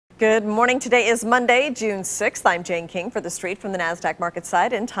Good morning. Today is Monday, June 6th. I'm Jane King for The Street from the NASDAQ market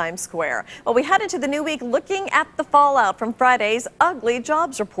site in Times Square. Well, we head into the new week looking at the fallout from Friday's ugly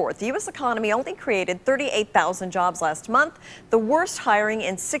jobs report. The U.S. economy only created 38,000 jobs last month, the worst hiring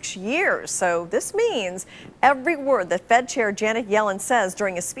in 6 years. So this means every word that Fed Chair Janet Yellen says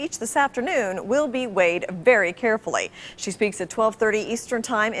during a speech this afternoon will be weighed very carefully. She speaks at 12:30 Eastern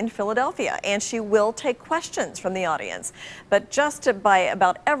Time in Philadelphia, and she will take questions from the audience. But just by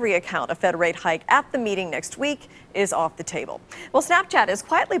about every account, a Fed rate hike at the meeting next week is off the table. Well, Snapchat has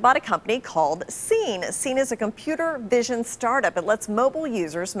quietly bought a company called Scene. Scene is a computer vision startup. It lets mobile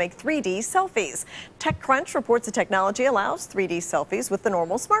users make 3D selfies. TechCrunch reports the technology allows 3D selfies with the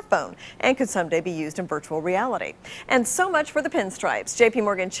normal smartphone and could someday be used in virtual reality. And so much for the pinstripes. JP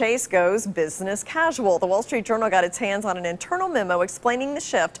Morgan Chase goes business casual. The Wall Street Journal got its hands on an internal memo explaining the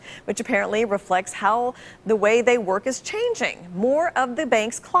shift, which apparently reflects how the way they work is changing. More of the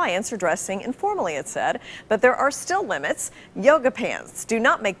bank's clients are dressing informally, it said, but there are still limits. Yoga pants do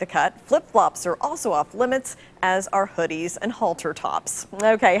not make the cut. Flip-flops are also off limits, as are hoodies and halter tops.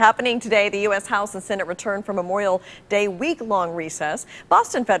 Okay, happening today, the U.S. House and Senate return from Memorial Day week-long recess.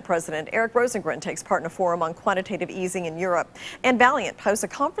 Boston Fed President Eric Rosengren takes part in a forum on quantitative easing in Europe. And Valeant hosts a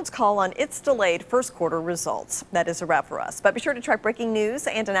conference call on its delayed first quarter results. That is a wrap for us. But be sure to track breaking news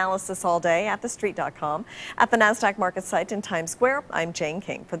and analysis all day at thestreet.com. At the NASDAQ market site in Times Square, I'm Jane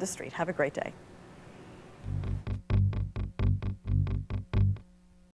King for The Street. Have a great day.